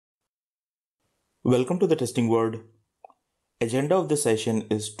Welcome to the testing world. Agenda of the session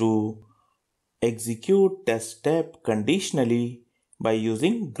is to execute test step conditionally by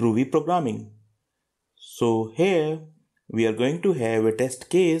using Groovy programming. So here we are going to have a test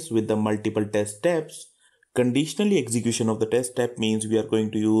case with the multiple test steps. Conditionally execution of the test step means we are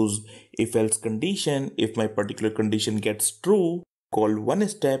going to use if else condition. If my particular condition gets true, call one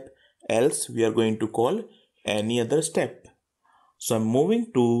step, else we are going to call any other step. So I'm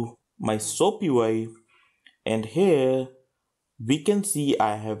moving to my SoapUI. And here we can see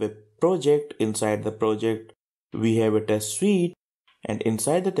I have a project. Inside the project we have a test suite, and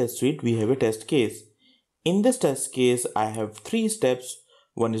inside the test suite we have a test case. In this test case I have three steps.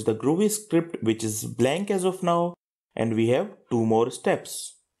 One is the Groovy script, which is blank as of now, and we have two more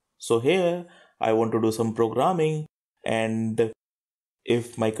steps. So here I want to do some programming, and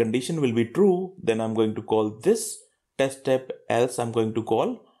if my condition will be true, then I'm going to call this test step, else I'm going to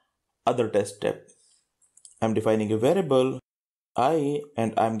call other test step. I'm defining a variable I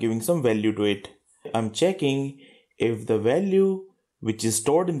and I'm giving some value to it. I'm checking if the value which is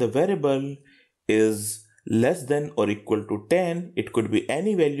stored in the variable is less than or equal to 10. It could be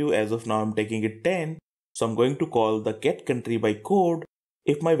any value. As of now I'm taking it 10. So I'm going to call the get country by code.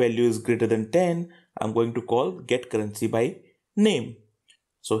 If my value is greater than 10, I'm going to call get currency by name.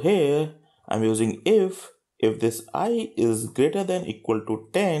 So here I'm using if this I is greater than equal to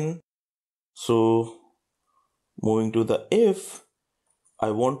 10. So moving to the if, I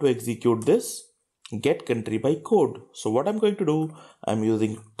want to execute this get country by code. So what I'm going to do, I'm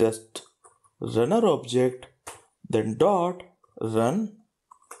using test runner object, then dot run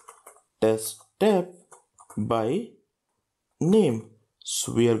test step by name.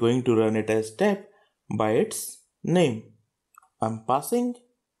 So we are going to run a test step by its name. I'm passing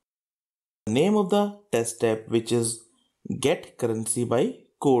the name of the test step, which is get currency by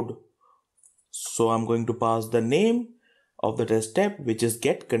code. So I'm going to pass the name of the test step, which is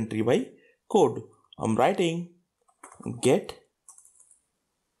get country by code. I'm writing get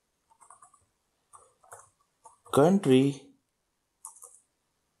country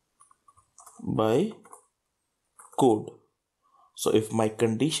by code. So if my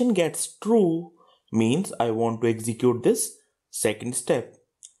condition gets true, means I want to execute this second step.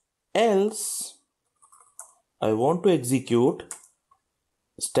 Else I want to execute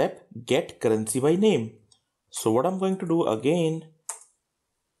step get currency by name. So what I'm going to do again,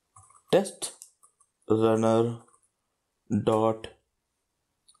 test runner dot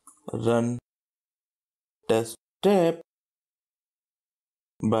run test step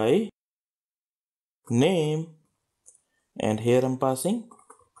by name, and here I'm passing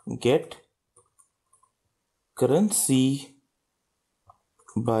get currency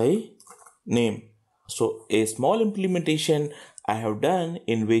by name. So a small implementation I have done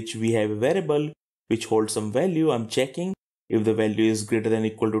in which we have a variable which holds some value. I'm checking if the value is greater than or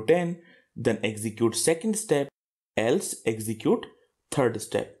equal to 10, then execute second step, else execute third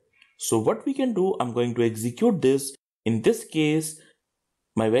step. So what we can do, I'm going to execute this. In this case,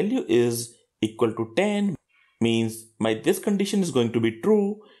 my value is equal to 10, means this condition is going to be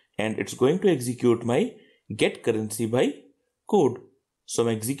true, and it's going to execute my get currency by code. So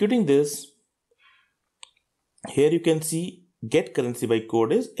I'm executing this. Here you can see get currency by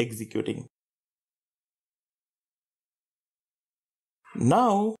code is executing.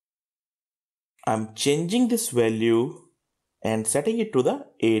 Now I'm changing this value and setting it to the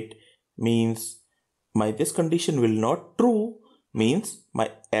 8, means this condition will not true, means my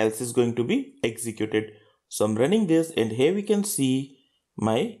else is going to be executed. So I'm running this, and here we can see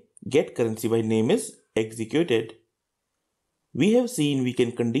my get currency by name is executed. We have seen we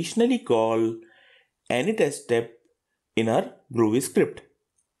can conditionally call any test step in our Groovy script.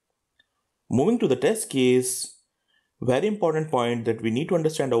 Moving to the test case, very important point that we need to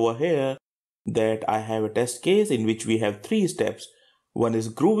understand over here, that I have a test case in which we have three steps. One is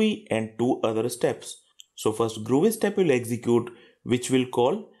Groovy and two other steps. So first Groovy step will execute, which will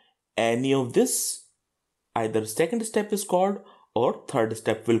call any of this. Either second step is called or third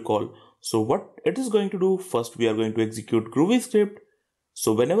step will call. So what it is going to do, first we are going to execute Groovy script.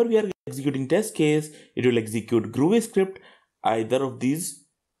 So whenever we are executing test case, it will execute Groovy script. Either of these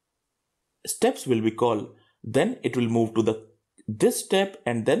steps will be called. Then it will move to this step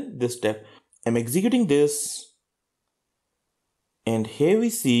and then this step. I'm executing this, and here we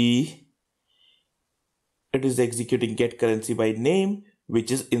see it is executing get currency by name, which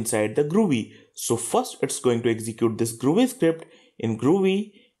is inside the Groovy. So first it's going to execute this Groovy script. In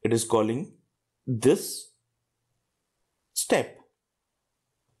Groovy, it is calling this step.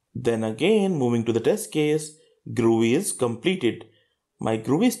 Then again, moving to the test case, Groovy is completed. My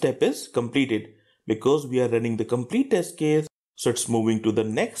Groovy step is completed. because we are running the complete test case. So it's moving to the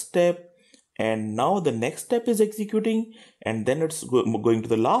next step, and now the next step is executing, and then it's going to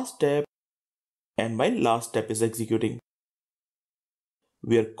the last step, and my last step is executing.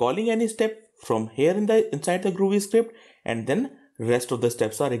 We are calling any step from here inside the Groovy script, and then rest of the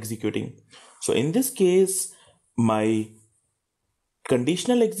steps are executing. So in this case, my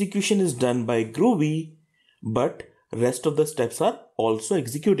conditional execution is done by Groovy, but rest of the steps are also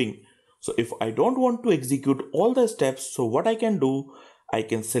executing. So if I don't want to execute all the steps, so what I can do, I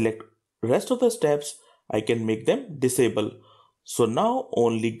can select rest of the steps, I can make them disable. So now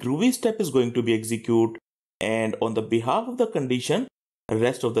only Groovy step is going to be executed, and on the behalf of the condition,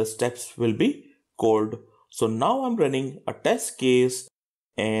 rest of the steps will be called. So now I'm running a test case,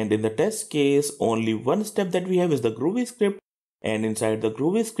 and in the test case, only one step that we have is the Groovy script, and inside the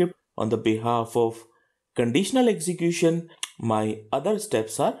Groovy script, on the behalf of conditional execution, my other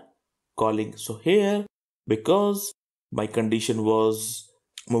steps are calling. So here, because my condition was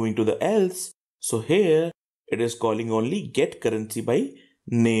moving to the else, so here it is calling only get currency by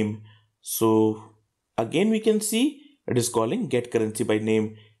name. So again we can see it is calling get currency by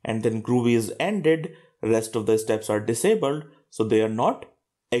name, and then Groovy is ended, rest of the steps are disabled, so they are not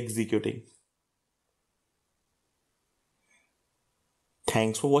executing.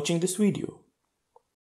 Thanks for watching this video.